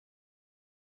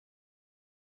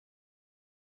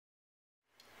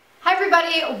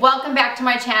everybody, welcome back to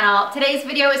my channel. Today's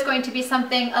video is going to be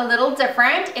something a little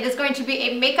different. It is going to be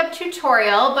a makeup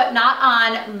tutorial, but not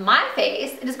on my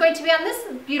face. It is going to be on this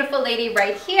beautiful lady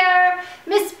right here,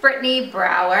 Miss Brittany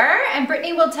Brower, and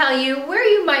Brittany will tell you where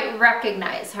you might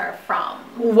recognize her from.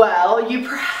 Well, you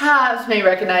perhaps may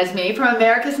recognize me from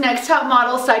America's Next Top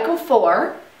Model Cycle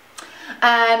 4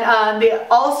 and the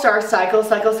All-Star Cycle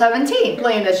 17,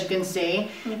 blend as you can see,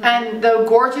 and the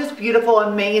gorgeous, beautiful,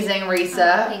 amazing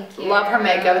Risa. Thank you. Love her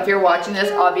makeup. If you're watching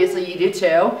this, obviously you do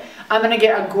too. I'm gonna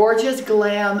get a gorgeous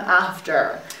glam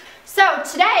after. So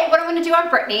today, what I'm gonna do on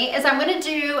Brittany is I'm gonna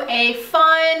do a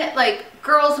fun, like,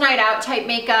 girls' night out type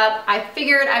makeup. I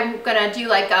figured I'm gonna do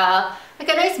like a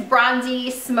nice bronzy,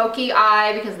 smoky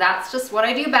eye because that's just what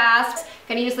I do best.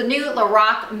 I'm gonna use the new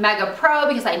Lorac Mega Pro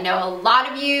because I know a lot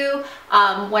of you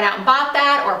went out and bought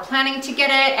that or planning to get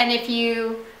it. And if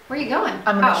you, where are you going?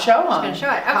 I'm gonna show them. I'm gonna show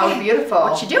it. Okay. How beautiful.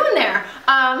 What you doing there?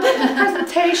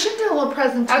 Presentation, do a little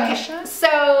presentation. Okay,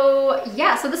 so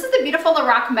yeah, so this is the beautiful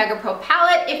Lorac Mega Pro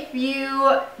palette. If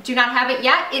you do not have it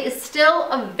yet, it is still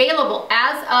available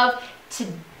as of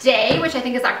today, which I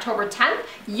think is October 10th.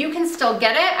 You can still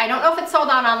get it. I don't know if it's sold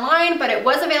out online, but it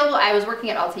was available. I was working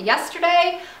at Ulta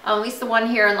yesterday, at least the one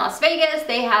here in Las Vegas.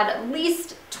 They had at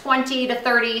least 20 to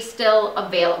 30 still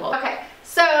available. Okay,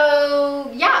 so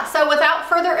yeah, so without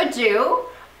further ado,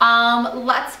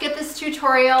 let's get this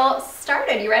tutorial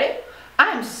started. You ready?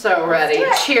 I'm so ready.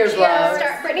 Cheers, love.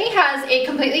 Brittany has a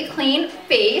completely clean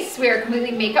face. We are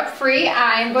completely makeup free.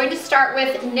 I'm going to start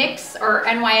with NYX or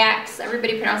NYX.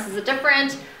 Everybody pronounces it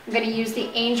different. I'm going to use the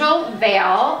Angel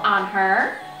Veil on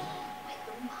her.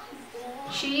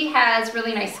 She has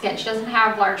really nice skin. She doesn't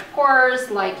have large pores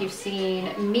like you've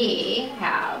seen me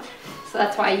have. So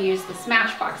that's why I use the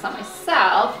Smashbox on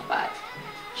myself, but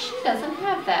she doesn't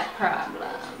have that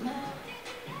problem.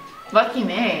 Lucky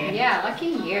me. Yeah, lucky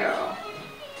you.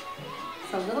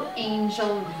 A little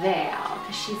Angel Veil,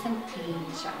 because she's an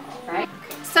angel, right?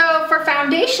 So for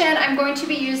foundation, I'm going to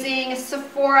be using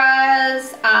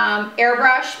Sephora's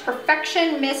Airbrush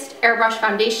Perfection Mist Airbrush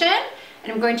Foundation,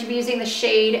 and I'm going to be using the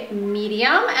shade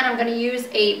Medium, and I'm going to use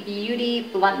a beauty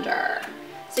blender.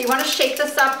 So you want to shake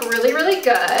this up really, really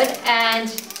good, and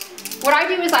what I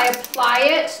do is I apply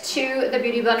it to the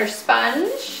beauty blender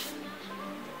sponge.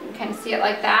 You can kind of see it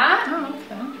like that. Oh,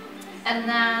 okay. And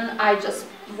then I just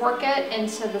work it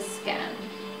into the skin.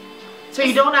 So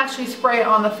you don't actually spray it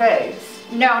on the face?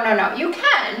 No, no, no. You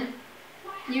can.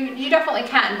 You definitely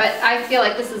can, but I feel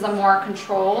like this is a more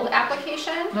controlled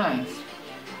application. Nice.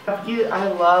 I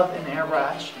love an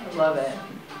airbrush. I love it.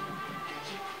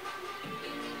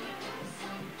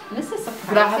 And this is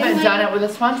surprising. But I haven't done it with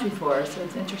a sponge before, so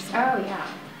it's interesting. Oh yeah.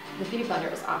 The beauty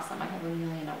blender is awesome. I have a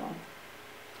million of them.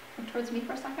 Come towards me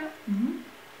for a second. Mm-hmm.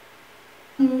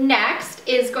 Next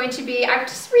is going to be, I've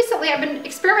been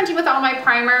experimenting with all my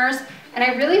primers, and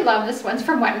I really love this one's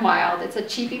from Wet n Wild. It's a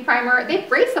cheapy primer.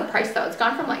 They've raised the price though. It's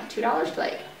gone from like $2 to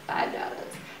like $5.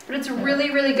 But it's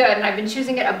really, really good, and I've been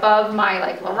choosing it above my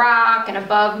like Lorac and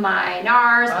above my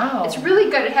NARS. Wow. It's really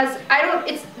good. It has,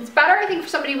 it's better I think for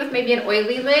somebody with maybe an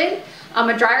oily lid.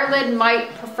 A drier lid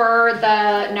might prefer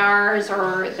the NARS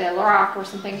or the Lorac or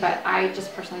something, but I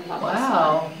just personally love this one.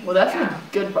 Wow. Well, that's a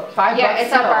good $5. Yeah, it's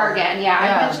still. a bargain. Yeah,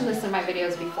 I've mentioned this in my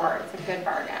videos before. It's a good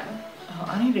bargain. Oh,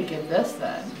 I need to get this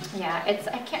then. Yeah,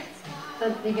 I can't,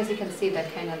 because you can see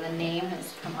that kind of the name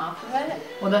has come off of it.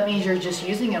 Well, that means you're just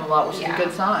using it a lot, which is a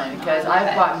good sign, because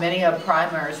I've bought many of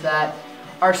primers that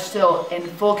are still in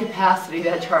full capacity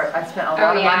that I spent a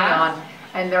lot of money on,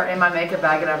 and they're in my makeup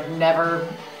bag, and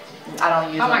I don't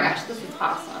use them. Oh my gosh, this is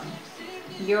awesome.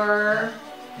 Your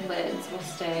lids will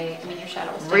stay, your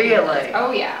shadow will stay. Really?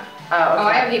 Oh yeah. Oh, okay. Oh,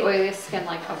 I have the oiliest skin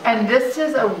like of And this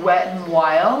is a Wet n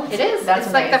Wild? It is. That's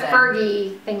it's amazing. like the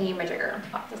Fergie thingy-majigger.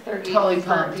 The Fergie. Totally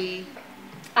pumped.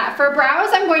 For brows,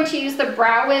 I'm going to use the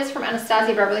Brow Wiz from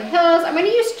Anastasia Beverly Hills. I'm going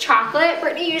to use chocolate.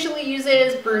 Brittany usually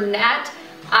uses brunette.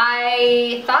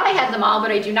 I thought I had them all,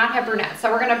 but I do not have brunette.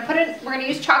 So we're going to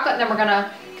use chocolate, and then we're going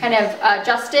to kind of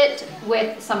adjust it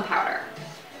with some powder.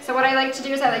 So what I like to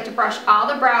do is I like to brush all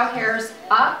the brow hairs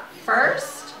up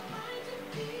first.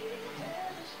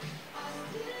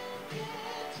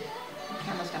 The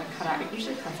camera's going to cut out. It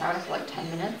usually cuts out after like 10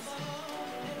 minutes.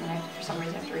 And for some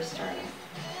reason I have to restart it.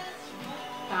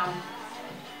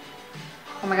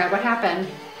 Oh my god, what happened?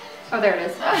 Oh, there it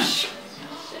is. Oh, shit.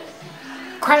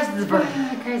 Crisis averted.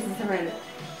 Crisis averted.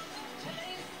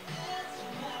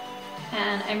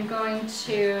 And I'm going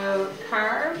to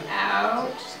carve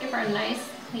out, just give her a nice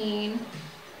clean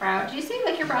brow. Do you see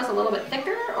like your brow's a little bit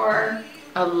thicker, or?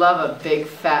 I love a big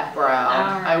fat brow.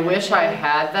 I wish I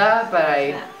had that,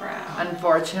 but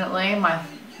unfortunately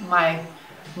my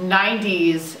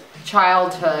 90s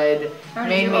childhood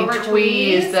made me over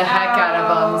tweeze the heck out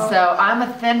of them. So I'm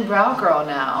a thin brow girl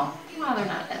now. Well, they're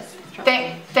not as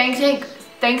Thanks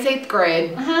 8th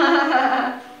grade.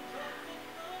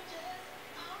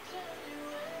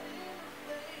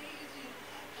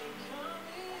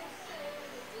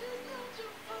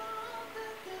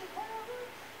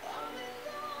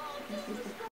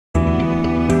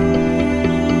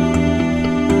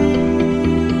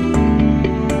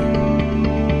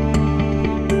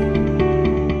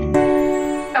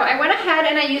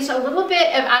 I used a little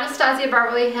bit of Anastasia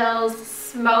Beverly Hills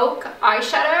Smoke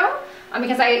eyeshadow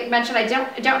because I mentioned I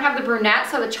don't have the brunette,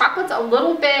 so the chocolate's a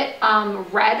little bit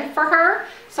red for her,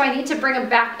 so I need to bring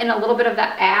back in a little bit of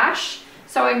that ash,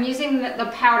 so I'm using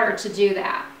the powder to do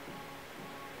that.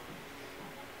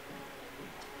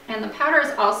 And the powder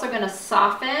is also going to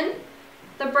soften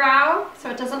the brow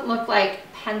so it doesn't look like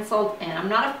penciled in. I'm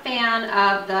not a fan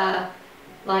of the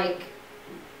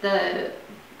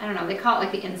I don't know, they call it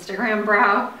like the Instagram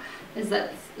brow. Is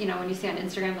that, you know, when you see on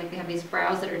Instagram, like they have these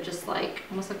brows that are just like,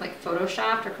 almost look like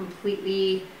photoshopped or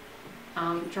completely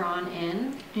drawn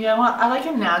in. Yeah, well, I like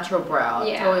a natural brow.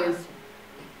 Yeah.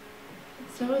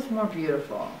 It's always more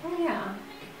beautiful. Oh yeah.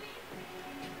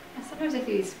 Sometimes I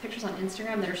see these pictures on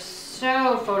Instagram that are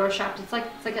so photoshopped. It's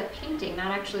like a painting, not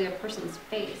actually a person's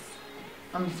face.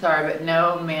 I'm sorry, but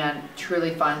no man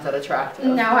truly finds that attractive.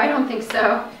 No, I don't think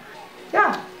so.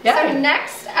 Yeah. So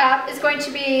next up is going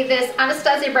to be this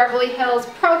Anastasia Beverly Hills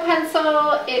Pro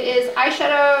Pencil. It is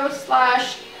eyeshadow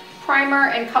 / primer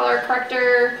and color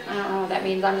corrector. I don't know what that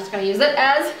means. I'm just going to use it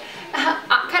as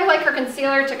kind of like her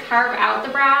concealer to carve out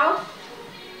the brow.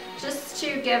 Just to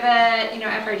give it, you know,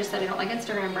 after I just said I don't like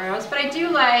Instagram brows, but I do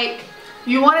like...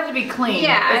 You want it to be clean.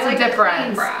 Yeah, it's I like a difference. A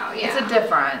clean brow. Yeah. It's a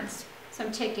difference. So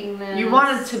I'm taking this. You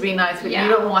want it to be nice, but you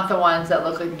don't want the ones that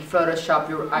look like you Photoshop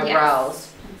your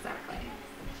eyebrows. Yes, exactly.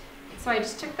 So I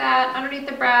just took that underneath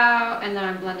the brow and then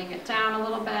I'm blending it down a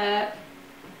little bit.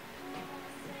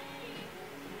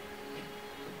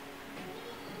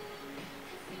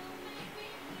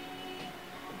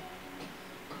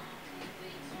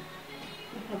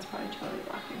 That's probably totally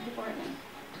blocking people right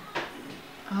now.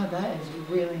 Oh, that is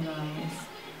really nice.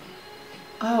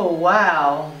 Oh,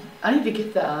 wow. I need to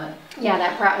get that. Yeah,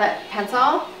 that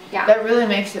pencil. Yeah. That really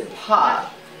makes it pop.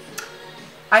 Yeah.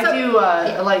 I do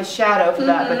a light shadow for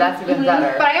that, but that's even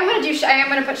better. But I am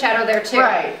gonna put shadow there too.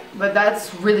 Right, but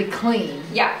that's really clean.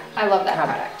 Yeah, I love that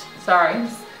product. Sorry.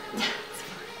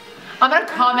 I'm gonna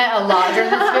comment a lot during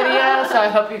this video, so I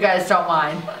hope you guys don't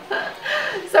mind.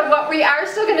 So what we are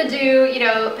still gonna do, you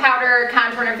know, powder,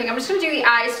 contour, and everything. I'm just gonna do the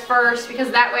eyes first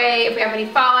because that way, if we have any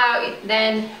fallout,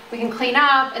 then we can clean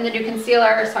up and then do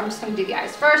concealer. So I'm just gonna do the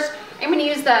eyes first. I'm gonna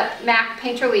use the MAC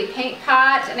Painterly Paint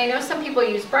Pot, and I know some people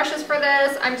use brushes for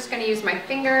this. I'm just gonna use my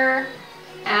finger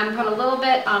and put a little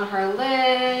bit on her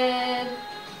lid.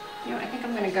 You know, I think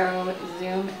I'm gonna go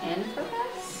zoom in for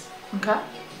this. Okay.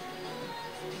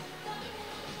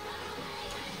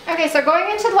 Okay, so going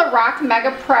into Lorac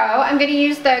Mega Pro, I'm going to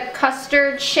use the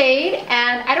custard shade,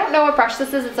 and I don't know what brush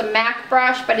this is. It's a MAC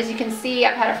brush, but as you can see,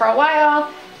 I've had it for a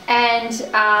while, and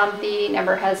the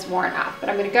number has worn off. But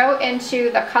I'm going to go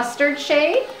into the custard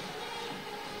shade,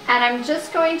 and I'm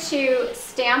just going to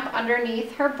stamp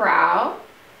underneath her brow.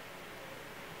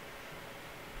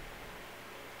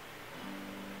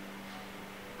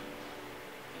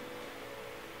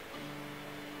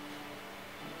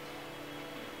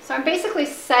 So I'm basically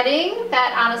setting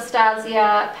that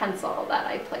Anastasia pencil that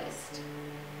I placed.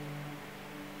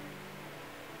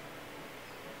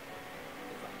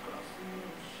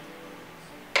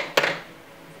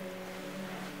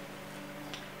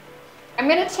 I'm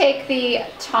going to take the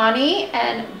Tawny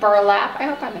and Burlap, I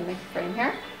hope I'm in the frame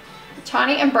here,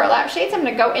 Tawny and Burlap shades. I'm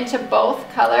going to go into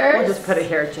both colors. We'll just put it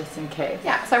here just in case.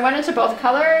 Yeah, so I went into both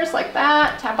colors like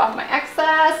that, tap off my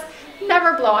excess.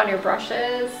 Never blow on your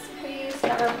brushes.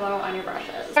 Never blow on your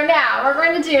brushes. So now what we're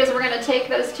going to do is we're going to take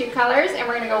those two colors and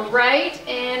we're going to go right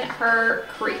in her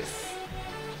crease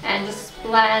and just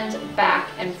blend back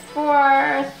and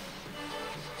forth.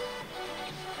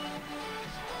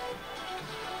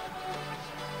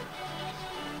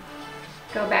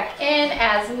 Go back in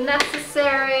as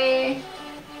necessary.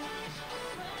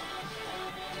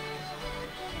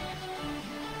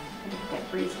 I think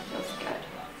that breeze feels good.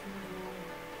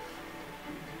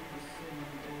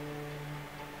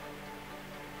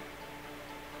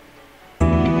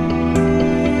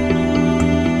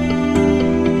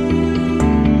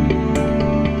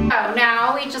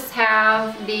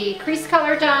 Have the crease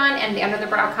color done and the under the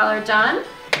brow color done,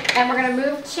 and we're going to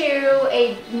move to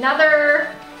another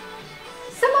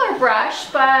similar brush,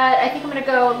 but I think I'm gonna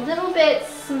go a little bit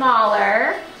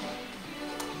smaller.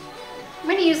 I'm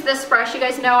gonna use this brush. You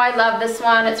guys know I love this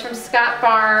one. It's from Scott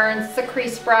Barnes. It's a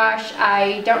crease brush.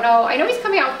 I don't know, I know he's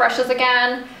coming out with brushes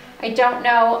again. I don't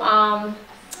know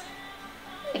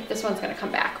if this one's gonna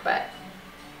come back, but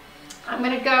I'm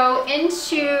gonna go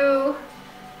into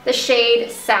the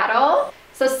shade Saddle.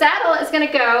 So Saddle is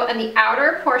gonna go in the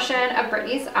outer portion of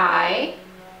Brittany's eye.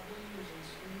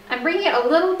 I'm bringing it a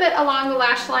little bit along the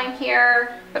lash line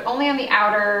here, but only on the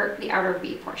outer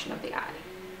V portion of the eye.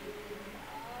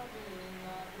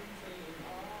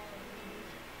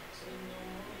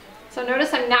 So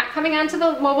notice I'm not coming onto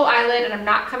the mobile eyelid and I'm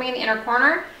not coming in the inner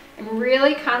corner. I'm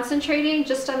really concentrating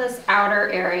just on this outer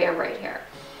area right here.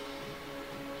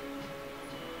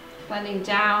 Blending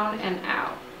down and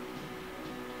out.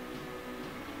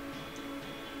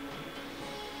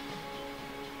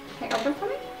 Okay, open for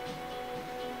me.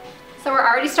 So we're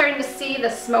already starting to see the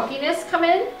smokiness come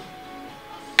in.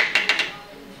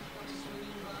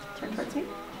 Turn towards me.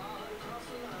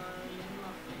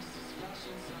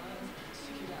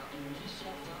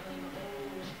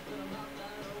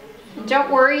 And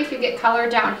don't worry if you get color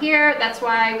down here. That's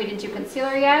why we didn't do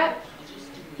concealer yet,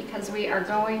 because we are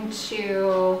going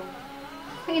to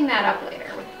clean that up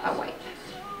later with a white.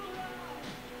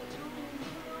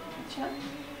 Gotcha.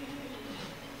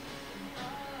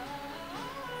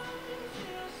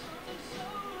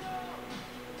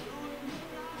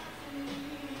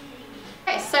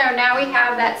 Okay, so now we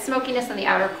have that smokiness in the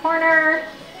outer corner,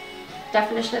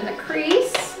 definition in the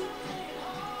crease.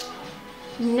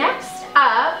 Next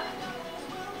up,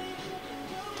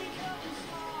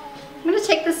 I'm going to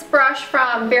take this brush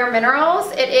from Bare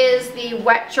Minerals. It is the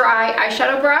Wet Dry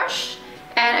eyeshadow brush,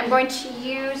 and I'm going to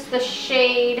use the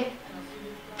shade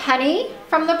Penny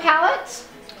from the palette.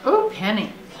 Oh,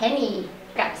 Penny. Penny.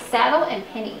 Got Saddle and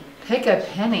Penny. Pick a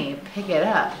penny, pick it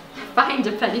up. Find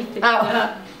a penny, pick it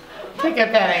up. Pick a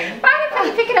penny. Find a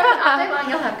penny, pick it up, and all day long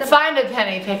you'll have good luck. Find a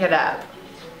penny, pick it up.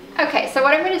 Okay, so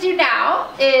what I'm going to do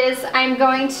now is I'm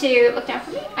going to, look down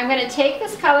for me, I'm going to take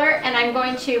this color and I'm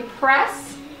going to press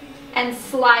and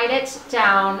slide it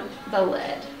down the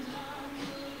lid.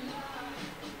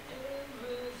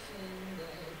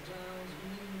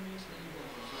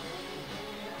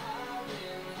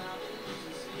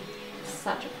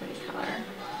 Such a pretty color.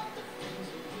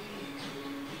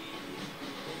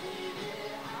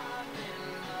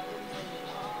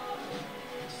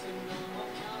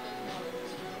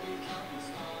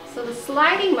 So the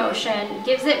sliding motion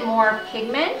gives it more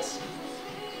pigment.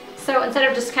 So instead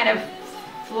of just kind of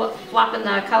flopping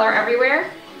the color everywhere,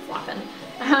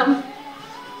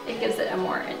 it gives it a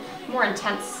more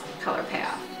intense color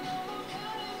payoff.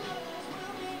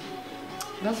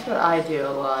 That's what I do a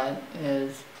lot,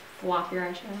 is Flop your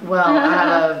eyeshadow. well, I have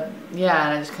a, yeah,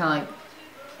 and I just kind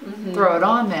of like throw it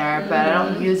on there, but I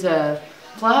don't use a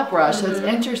flat brush. That's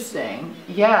interesting.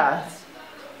 Yes.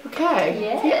 Okay.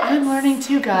 Yes. See, I'm learning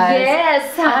too, guys.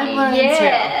 Yes, honey. I'm learning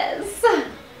yes. too.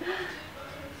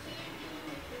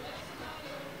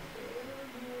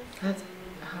 That's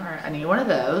hard. I need one of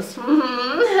those.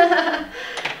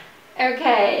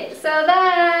 Okay, so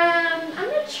then I'm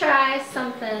going to try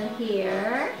something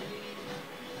here.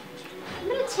 I'm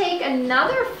going to take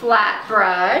another flat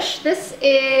brush. This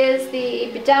is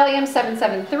the Bdellium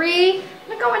 773. I'm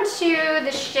going to go into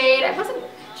the shade, I wasn't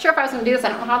sure if I was going to do this, I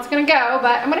don't know how it's going to go,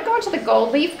 but I'm going to go into the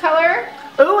gold leaf color.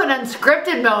 Ooh, an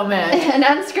unscripted moment. An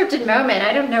unscripted moment.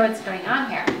 I don't know what's going on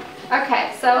here.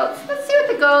 Okay, so let's see what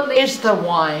the gold leaf... It's the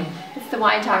wine. It's the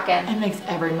wine talking. It makes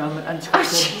every moment unscripted. Oh,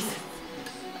 Jesus.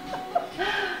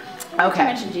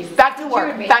 Okay, Jesus. back to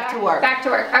work, back to work. Back to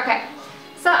work, okay.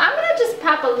 So I'm gonna just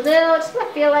pop a little, just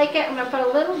gonna feel like it. I'm gonna put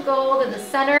a little gold in the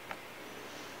center.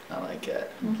 I like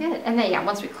it. Good, and then yeah,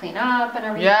 once we clean up and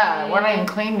everything. Yeah, we're not even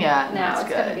clean yet. No, it's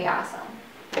gonna be awesome.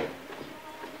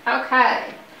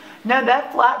 Okay. No,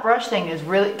 that flat brush thing is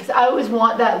really, because I always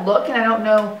want that look, and I don't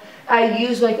know, I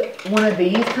use like one of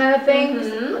these kind of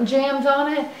things, jams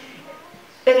on it,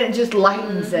 and it just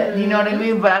lightens it, you know what I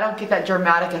mean? But I don't get that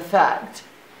dramatic effect.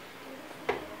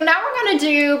 Now we're going to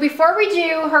do, before we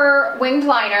do her winged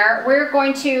liner, we're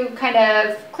going to kind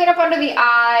of clean up under the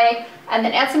eye and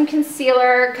then add some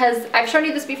concealer, because I've shown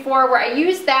you this before where I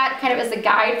use that kind of as a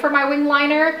guide for my winged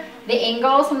liner, the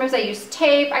angle. Sometimes I use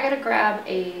tape. I got to grab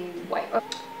a white.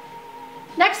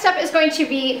 Next up is going to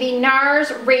be the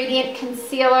NARS Radiant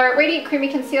Concealer, Radiant Creamy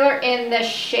Concealer in the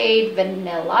shade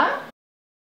Vanilla.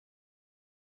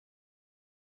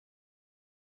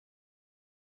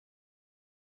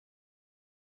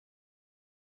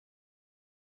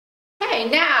 Okay,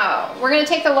 now we're going to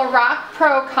take the Lorac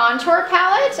Pro Contour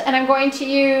Palette, and I'm going to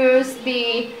use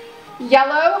the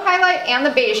yellow highlight and the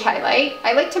beige highlight.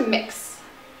 I like to mix,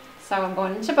 so I'm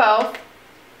going into both.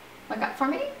 Look up for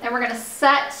me. And we're going to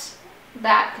set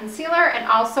that concealer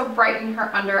and also brighten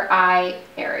her under eye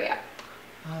area.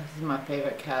 Oh, this is my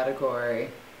favorite category.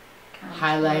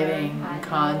 Highlighting and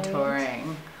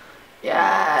contouring.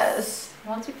 Yes.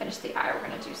 Once we finish the eye, we're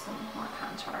going to do some more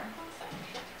contour.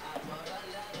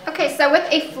 Okay, so with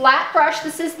a flat brush,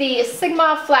 this is the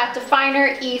Sigma Flat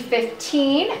Definer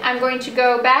E15. I'm going to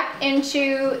go back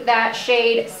into that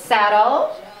shade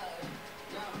Saddle.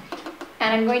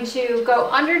 And I'm going to go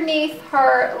underneath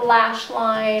her lash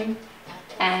line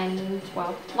and,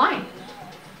 well, line.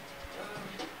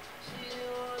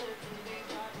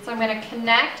 So I'm going to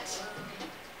connect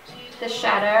the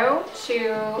shadow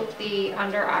to the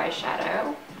under eye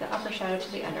shadow, the upper shadow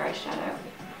to the under eye shadow.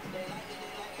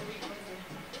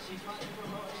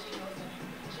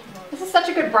 This is such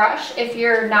a good brush if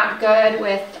you're not good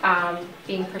with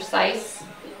being precise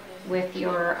with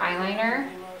your eyeliner.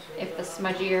 If the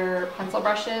smudgier pencil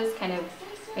brushes kind of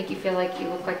make you feel like you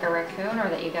look like a raccoon or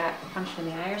that you got punched in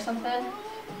the eye or something,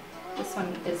 this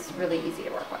one is really easy to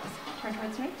work with. Turn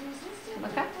towards me.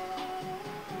 Look up.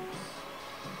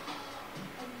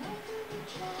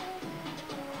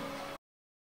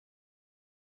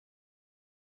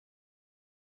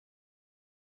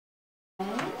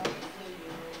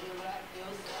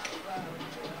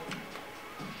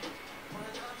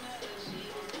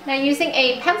 Now using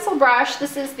a pencil brush,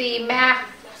 this is the MAC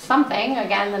something,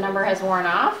 again the number has worn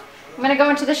off. I'm going to go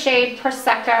into the shade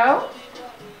Prosecco,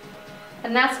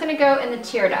 and that's going to go in the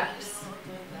tear ducts.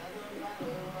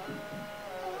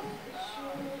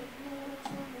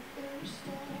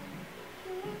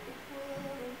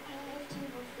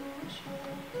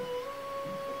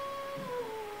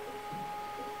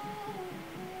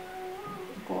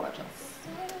 Gorgeous.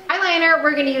 Eyeliner,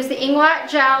 we're going to use the Inglot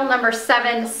Gel number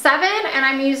 77, and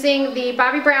I'm using the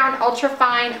Bobbi Brown Ultra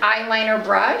Fine Eyeliner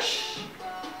Brush.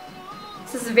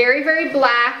 This is very, very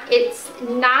black. It's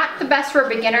not the best for a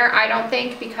beginner, I don't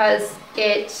think, because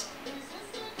it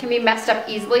can be messed up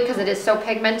easily because it is so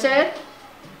pigmented.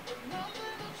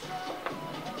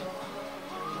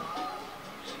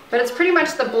 But it's pretty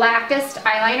much the blackest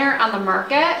eyeliner on the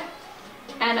market.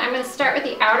 And I'm going to start with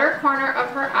the outer corner of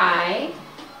her eye.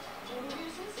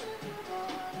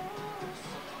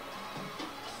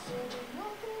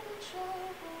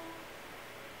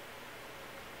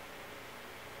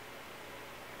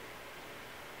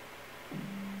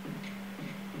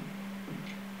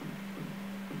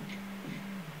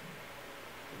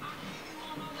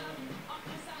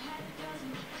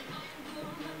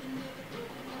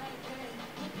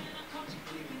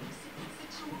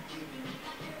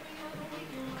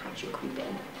 You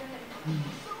creeping.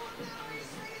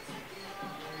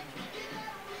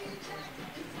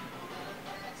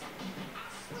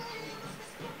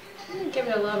 I'm going to give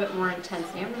it a little bit more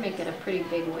intensity. I'm going to make it a pretty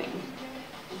big wing.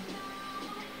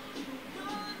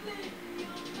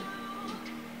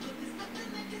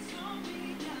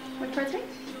 Look towards me.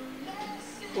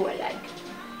 Oh, I like.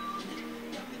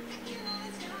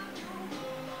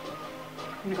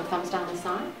 I'm going to go thumbs down this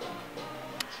side.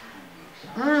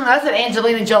 That's an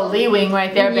Angelina Jolie wing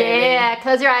right there, baby. Yeah,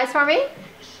 close your eyes for me.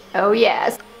 Oh,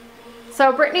 yes.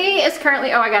 So Brittany is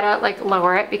currently, oh, I gotta like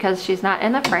lower it because she's not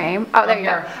in the frame. Oh, there you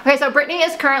go. Okay, so Brittany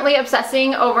is currently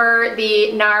obsessing over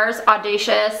the NARS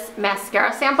Audacious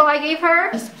mascara sample I gave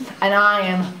her. And I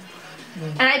am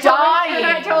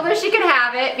I told her she could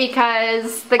have it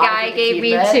because the guy gave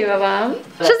me 2 of them.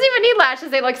 She doesn't even need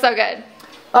lashes, they look so good.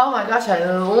 Oh my gosh, I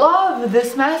love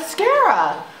this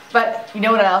mascara. But you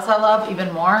know what else I love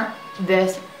even more?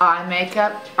 This eye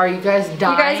makeup. Are you guys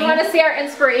dying? You guys want to see our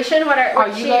inspiration? What our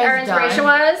inspiration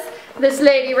was? This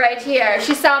lady right here.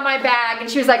 She saw my bag and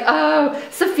she was like, oh,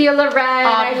 Sophia Loren.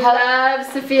 I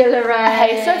love Sophia Loren.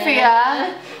 Hey,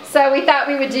 Sophia. So we thought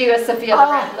we would do a Sophia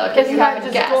Loren look, if you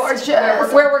haven't guessed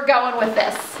gorgeous. where we're going with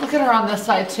this. Look at her on this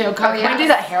side too. Can we do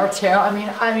that hair too? I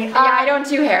mean, yeah, I don't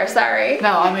do hair, sorry.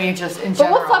 No, I mean just in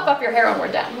general. But we'll fluff up your hair when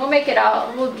we're done. We'll make it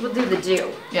all, we'll do the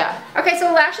do. Yeah. Okay,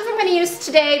 so lashes I'm going to use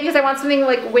today because I want something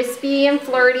like wispy and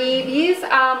flirty. These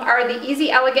are the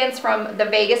Easy Elegance from the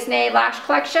Vegas Nay Lash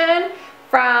Collection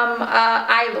from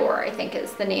Eyelure, I think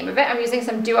is the name of it. I'm using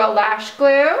some Duo Lash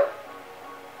Glue.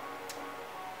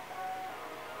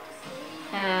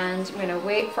 And I'm gonna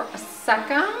wait for a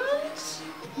second.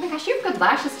 Oh my gosh, you have good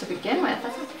lashes to begin with.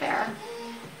 That's not fair.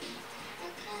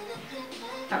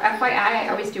 Now, FYI, I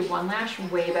always do one lash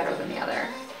way better than the other.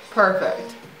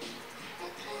 Perfect.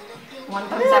 One I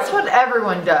comes mean, that's out. what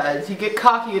everyone does. You get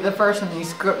cocky with the first one and you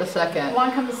screw up the second.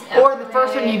 One comes Or the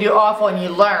first one you do awful and you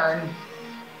learn,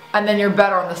 and then you're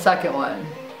better on the second one.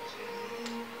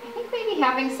 I think maybe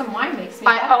having some wine makes me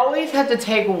better. I always have to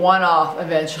take one off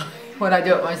eventually when I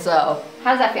do it myself.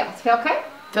 How does that feel? Does it feel okay?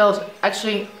 Feels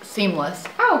actually seamless.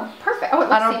 Oh, perfect. Oh, it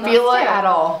looks I don't seamless feel it too. at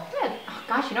all. Good. Oh,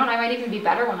 gosh, you know what? I might even be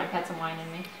better when I've had some wine in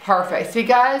me. Perfect. See,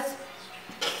 guys?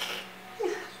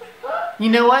 You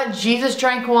know what? Jesus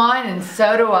drank wine and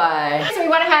so do I. So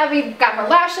we've got more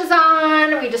lashes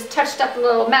on. We just touched up the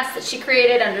little mess that she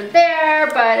created under there,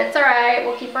 but it's all right.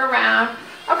 We'll keep her around.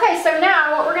 Okay, so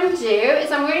now what we're going to do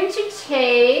is I'm going to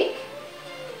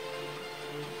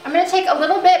take a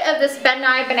little bit of this Ben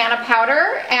Nye banana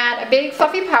powder and a big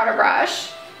fluffy powder brush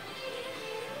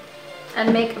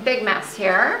and make a big mess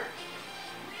here.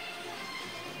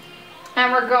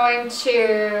 And we're going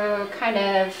to kind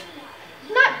of,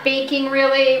 not baking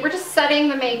really, we're just setting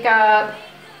the makeup.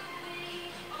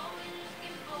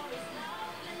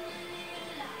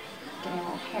 Getting a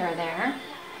little hair there.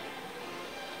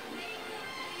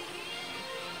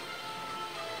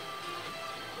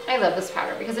 I love this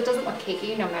powder because it doesn't look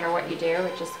cakey no matter what you do.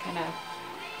 It just kind of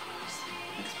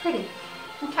looks pretty.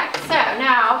 Okay, so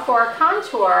now for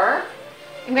contour,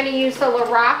 I'm going to use the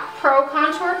Lorac Pro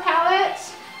Contour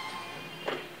Palette.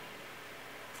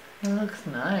 It looks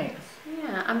nice.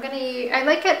 Yeah, I'm gonna use, I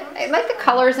like the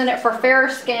colors in it for fairer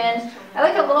skin. I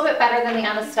like it a little bit better than the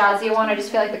Anastasia one. I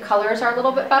just feel like the colors are a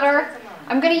little bit better.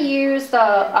 I'm gonna use the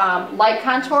light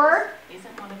contour.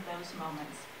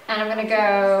 And I'm gonna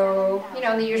go, you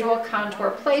know, in the usual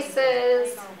contour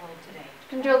places.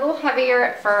 I'm gonna do a little heavier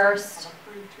at first,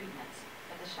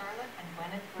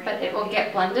 but it will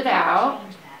get blended out.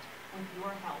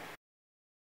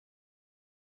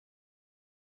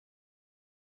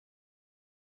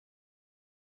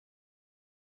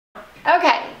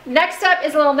 Okay, next up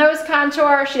is a little nose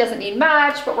contour. She doesn't need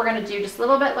much, but we're gonna do just a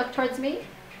little bit. Look towards me.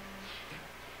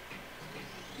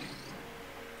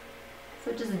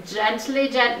 So just gently,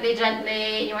 gently,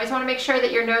 gently. You always wanna make sure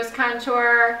that your nose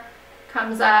contour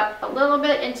comes up a little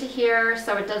bit into here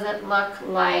so it doesn't look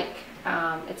like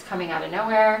it's coming out of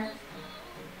nowhere.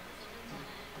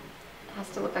 It has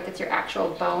to look like it's your actual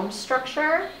bone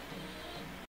structure.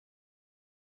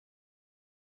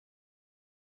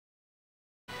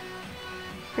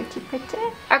 Pretty, pretty.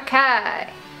 Okay.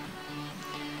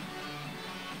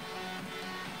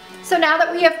 So now that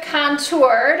we have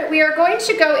contoured, we are going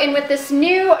to go in with this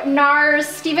new NARS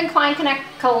Stephen Klein Connect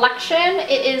collection.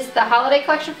 It is the holiday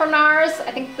collection from NARS.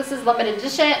 I think this is limited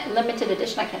edition,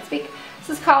 I can't speak. This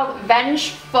is called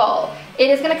Vengeful. It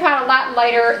is gonna come out a lot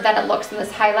lighter than it looks, and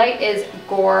this highlight is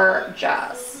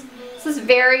gorgeous. This is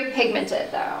very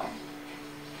pigmented though.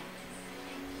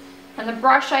 And the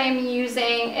brush I am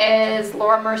using is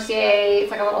Laura Mercier. It's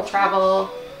like a little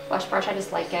travel blush brush. I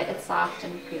just like it. It's soft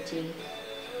and pretty.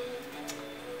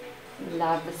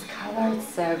 Love this color.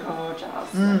 It's so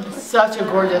gorgeous. Such a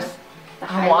gorgeous.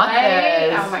 I want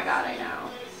this. Oh my god, I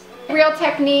know. Real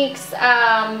Techniques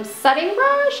setting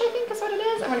brush, I think is what it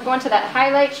is. I'm going to go into that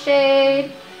highlight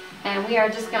shade, and we are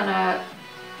just going to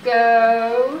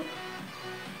go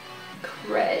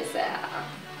crazy.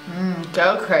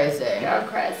 Go crazy. Go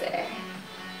crazy.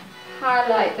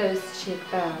 Highlight those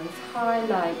cheekbones.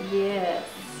 Highlight, yes.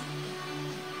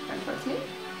 Turn towards me.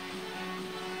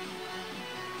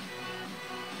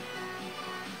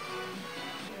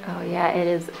 Oh yeah, it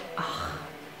is. Oh,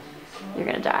 you're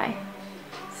gonna die.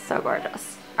 So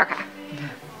gorgeous. Okay.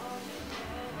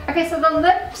 Okay, so the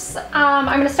lips, I'm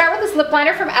gonna start with this lip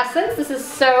liner from Essence. This is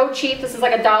so cheap. This is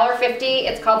like $1.50.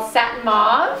 It's called Satin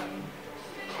Mauve.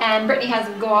 And Brittany has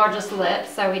gorgeous lips,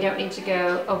 so we don't need to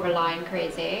go overline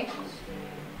crazy.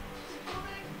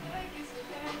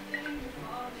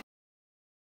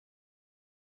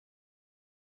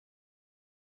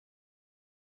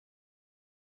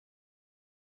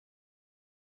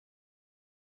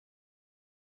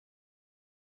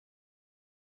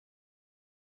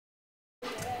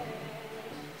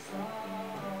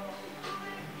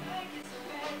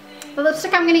 The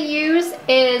lipstick I'm going to use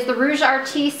is the Rouge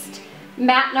Artiste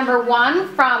Matte No.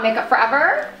 1 from Makeup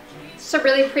Forever. It's a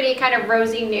really pretty kind of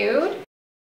rosy nude.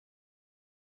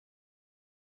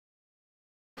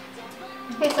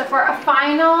 Okay, so for a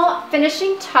final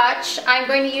finishing touch, I'm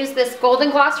going to use this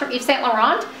Golden Gloss from Yves Saint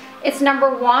Laurent. It's No.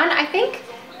 1. I think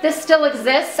this still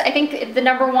exists. I think the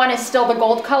No. 1 is still the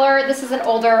gold color. This is an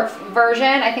older version.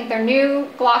 I think their new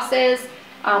glosses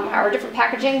are different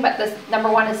packaging, but this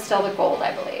No. 1 is still the gold,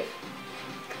 I believe.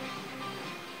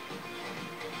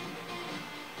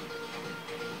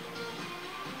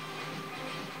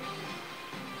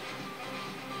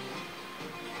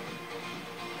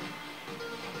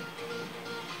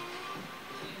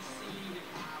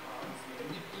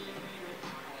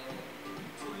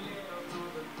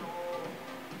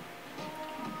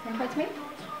 towards me.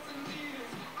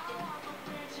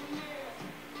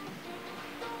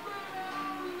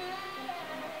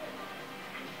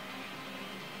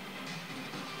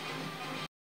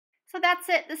 So that's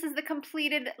it. This is the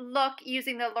completed look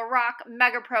using the Lorac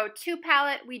Mega Pro 2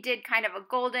 palette. We did kind of a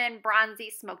golden, bronzy,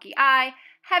 smoky eye,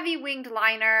 heavy winged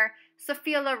liner.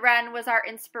 Sophia Loren was our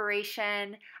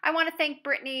inspiration. I want to thank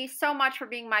Brittany so much for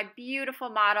being my beautiful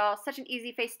model. Such an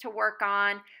easy face to work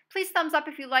on. Please thumbs up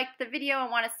if you liked the video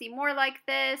and want to see more like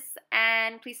this.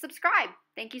 And please subscribe.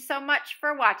 Thank you so much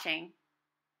for watching.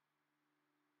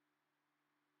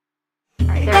 All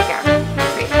right, there we go.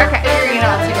 Sweet. Okay, Figuring it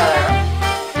out together.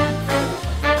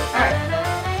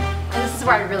 This is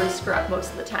where I really screw up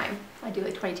most of the time. I do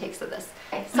like 20 takes of this.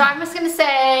 Okay, so I'm just gonna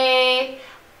say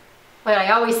what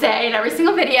I always say in every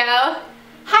single video.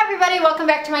 Hi everybody, welcome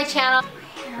back to my channel.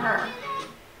 My hair.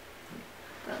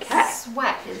 The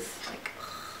sweat is like,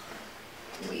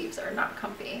 ugh. Weaves are not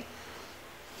comfy.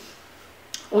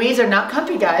 Weaves are not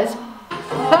comfy, guys.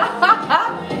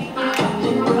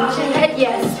 Said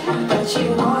yes, but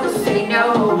you want to say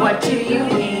no. What do you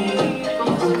mean?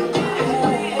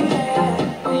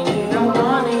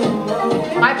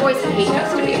 My boys hate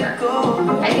Justin Bieber.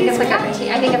 I think it's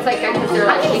like because they're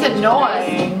like. I think it's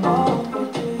annoying.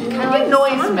 Kind of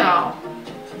annoys me.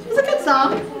 It's a good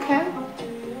song. Okay.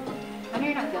 I know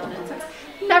you're not feeling it.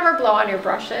 So never blow on your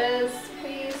brushes,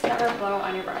 please. Never blow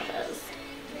on your brushes.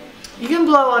 You can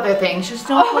blow other things. Just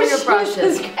don't blow your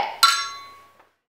brushes.